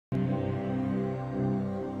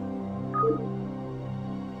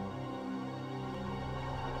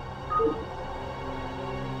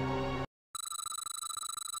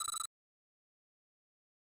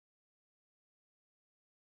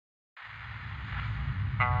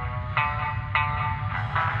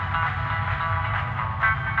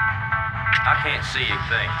I can't see a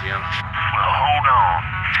thing, Jim. Well, hold on.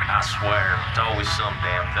 I swear, it's always some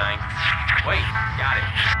damn thing. Wait, got it.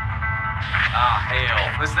 Ah,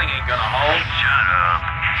 hell, this thing ain't gonna hold. Shut up.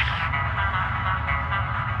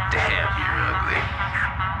 Damn, you're ugly.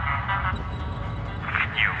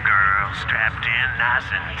 You girls strapped in nice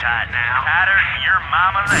and tight now. Tighter than your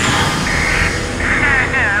mama leg.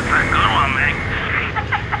 That's a good one, Mick.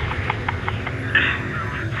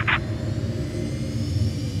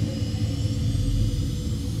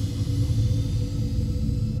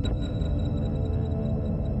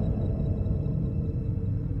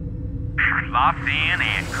 Locked in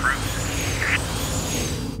and cruising.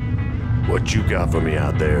 What you got for me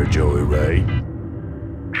out there, Joey Ray?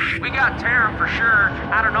 We got Terra for sure.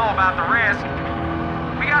 I don't know about the rest.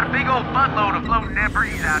 We got a big old buttload of floating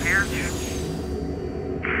debris out here.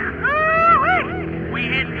 Woo-wee! We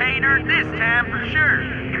hit pay dirt this time for sure.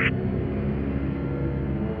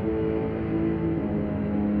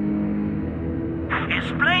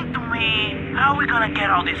 Explain to me, how are we gonna get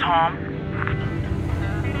all this home?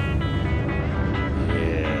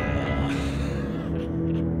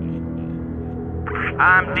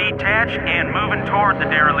 I'm detached and moving toward the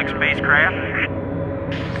derelict spacecraft.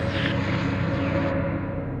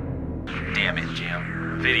 Damn it,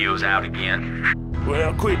 Jim. Video's out again.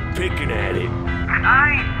 Well, quit picking at it.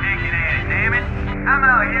 I ain't picking at it, damn it. I'm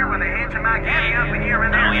out here with a hinge of my kitty up in here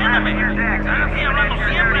and there slapping your jacks. I'm hablando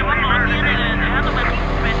siempre cuando lo tienen dejándome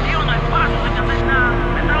metido en el paso de que me está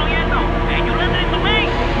oyendo. Hey, you listening to me?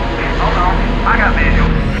 Hold on, I got visual.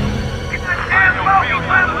 Get the damn boat, you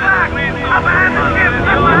left back! I'm behind the ship!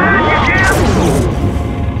 I'm behind you, Jim!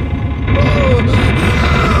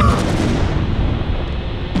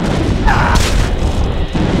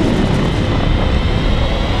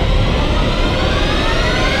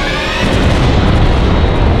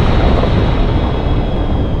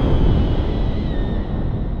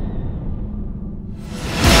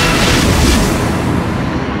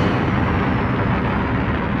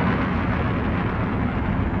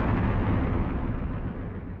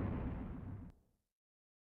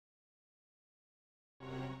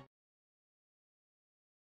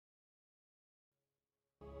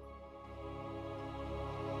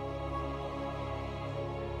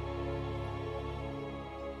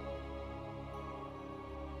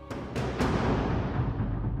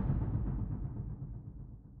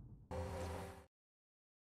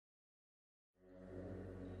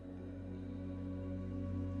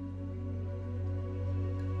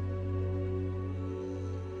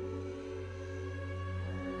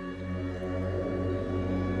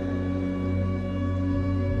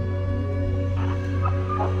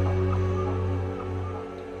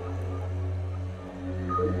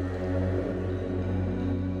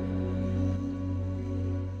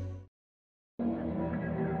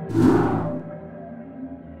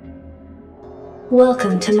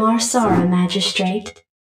 Welcome to Marsara, Magistrate.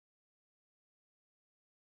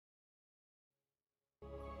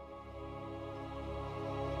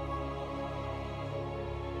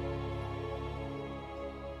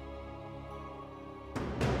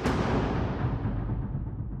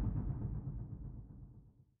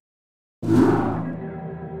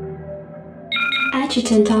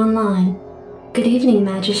 Adjutant online. Good evening,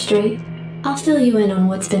 Magistrate. I'll fill you in on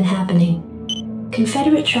what's been happening.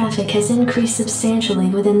 Confederate traffic has increased substantially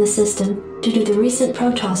within the system due to the recent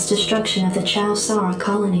Protoss destruction of the Chao Sara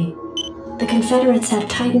colony. The Confederates have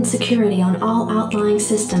tightened security on all outlying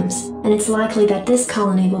systems, and it's likely that this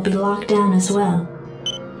colony will be locked down as well.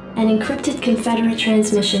 An encrypted Confederate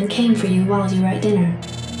transmission came for you while you were at dinner.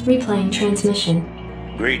 Replaying transmission.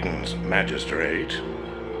 Greetings, Magistrate.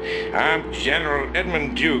 I'm General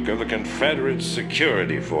Edmund Duke of the Confederate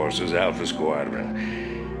Security Forces Alpha Squadron.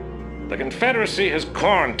 The Confederacy has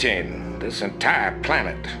quarantined this entire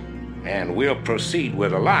planet, and we'll proceed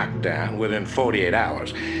with a lockdown within 48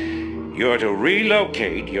 hours. You're to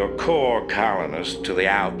relocate your core colonists to the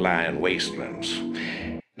outlying wastelands.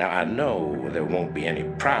 Now, I know there won't be any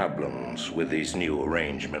problems with these new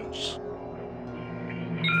arrangements.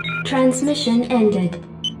 Transmission ended.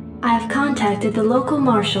 I have contacted the local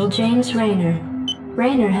marshal, James Rayner.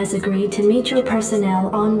 Rayner has agreed to meet your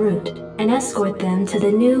personnel en route and escort them to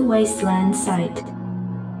the new Wasteland site.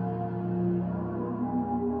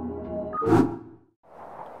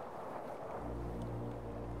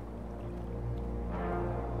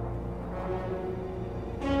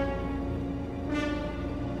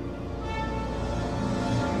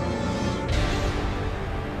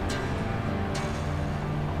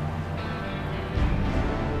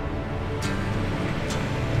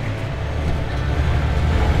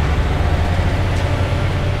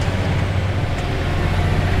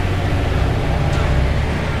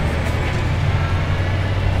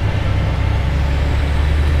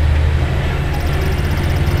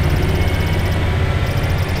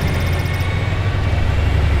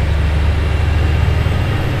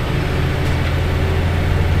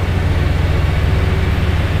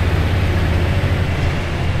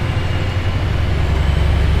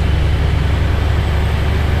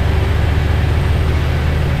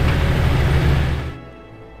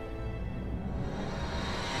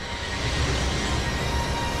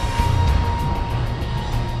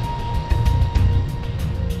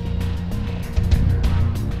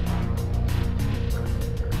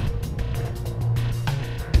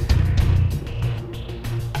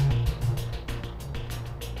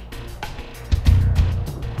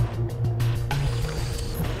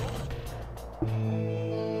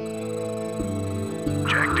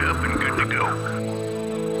 go.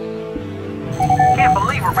 Can't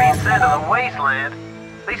believe we're being sent to the Wasteland.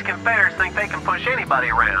 These Confederates think they can push anybody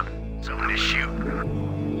around. Somebody shoot.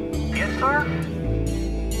 Yes, sir?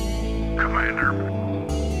 Commander.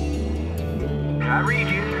 I read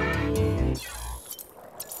you.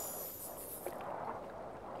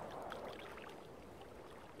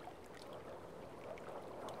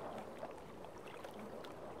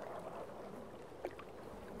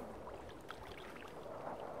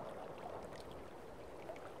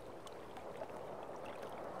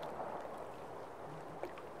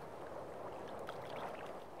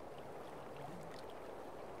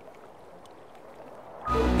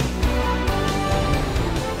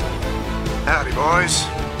 Howdy, boys.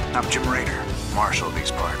 I'm Jim Raynor, Marshal of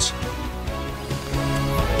these parts.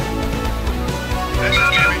 This is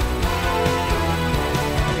Jimmy.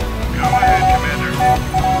 Go ahead, Commander.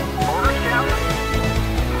 Orders, Captain?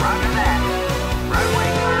 Roger that. Right away,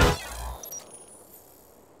 sir.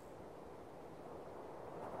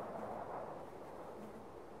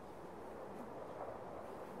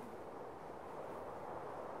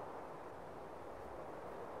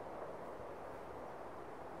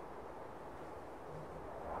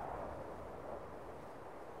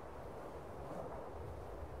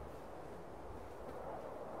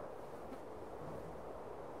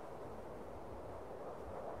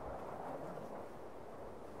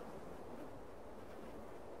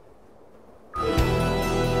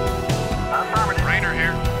 Affirmative. Raynor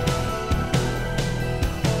here.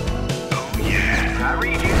 Oh, yeah. I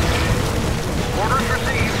read you. Orders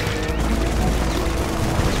received.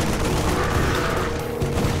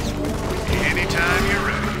 Anytime you're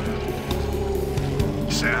ready.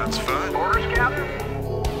 Sounds fun. Orders, Captain?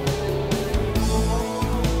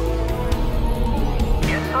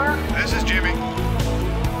 Yes, sir? This is Jimmy.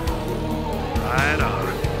 Right on.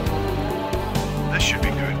 This should be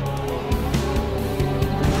good.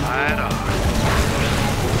 Right on.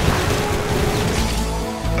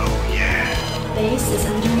 Oh, yeah. Base is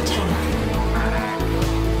under attack.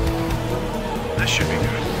 This should be good.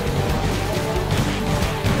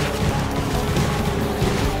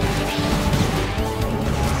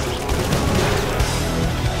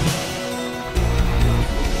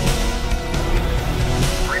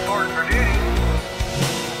 Reporting for duty.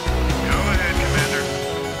 Go ahead, Commander.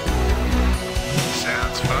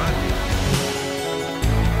 Sounds fun.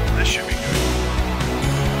 This should be good.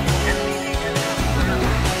 SCP good to go, sir.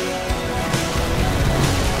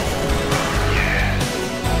 Yeah.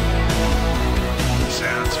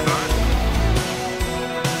 Sounds fun.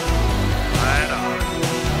 Right on.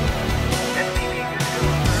 SCP good to go,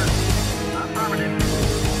 sir. Affirmative.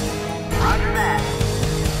 Roger that.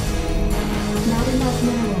 Not enough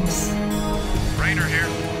minerals. Raynor here.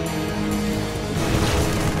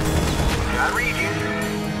 I read you.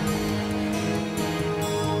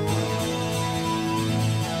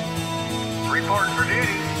 Reporting for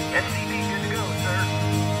duty. SCP good to go, sir.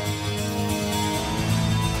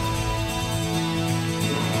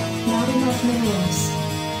 Not enough minerals.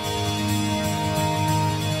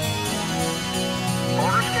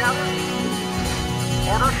 Orders, Captain?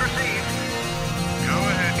 Orders received. Go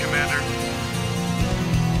ahead, Commander.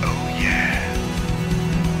 Oh, yeah.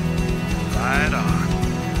 Right on.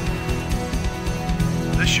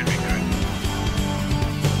 This should be good.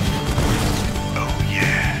 Oh,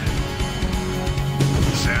 yeah.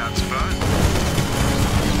 Sounds fun.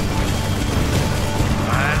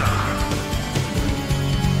 Right on.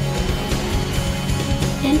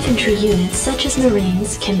 Infantry units such as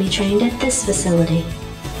Marines can be trained at this facility.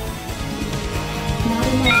 Not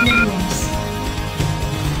enough minerals.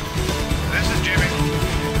 This is Jimmy.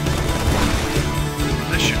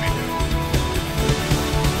 This should be good.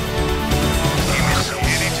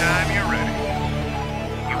 Anytime you're ready.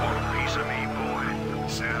 You want a piece of me, boy?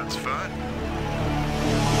 Sounds fun.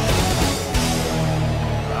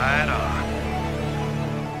 Right on.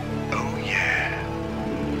 Oh, yeah.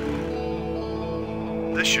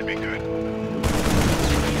 This should be good.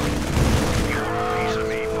 You want a piece of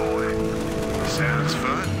me, boy? Sounds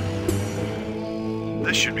fun.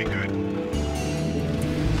 This should be good.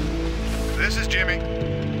 This is Jimmy.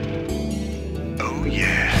 Oh,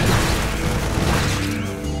 yeah.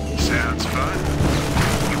 Sounds fun.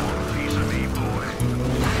 You want a piece of me, boy?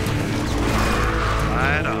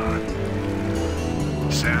 Right on.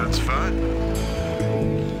 Sounds fun.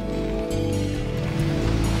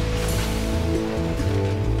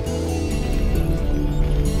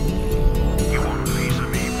 You want a piece of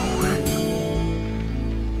me, boy?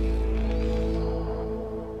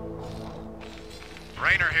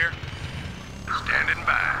 Raynor here. Standing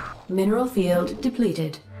by. Mineral field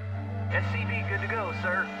depleted. SCP good to go,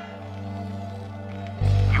 sir.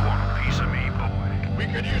 We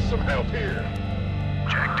could use some help here.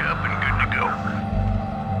 Jacked up and good to go.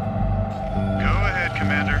 Go ahead,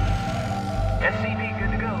 Commander. SCV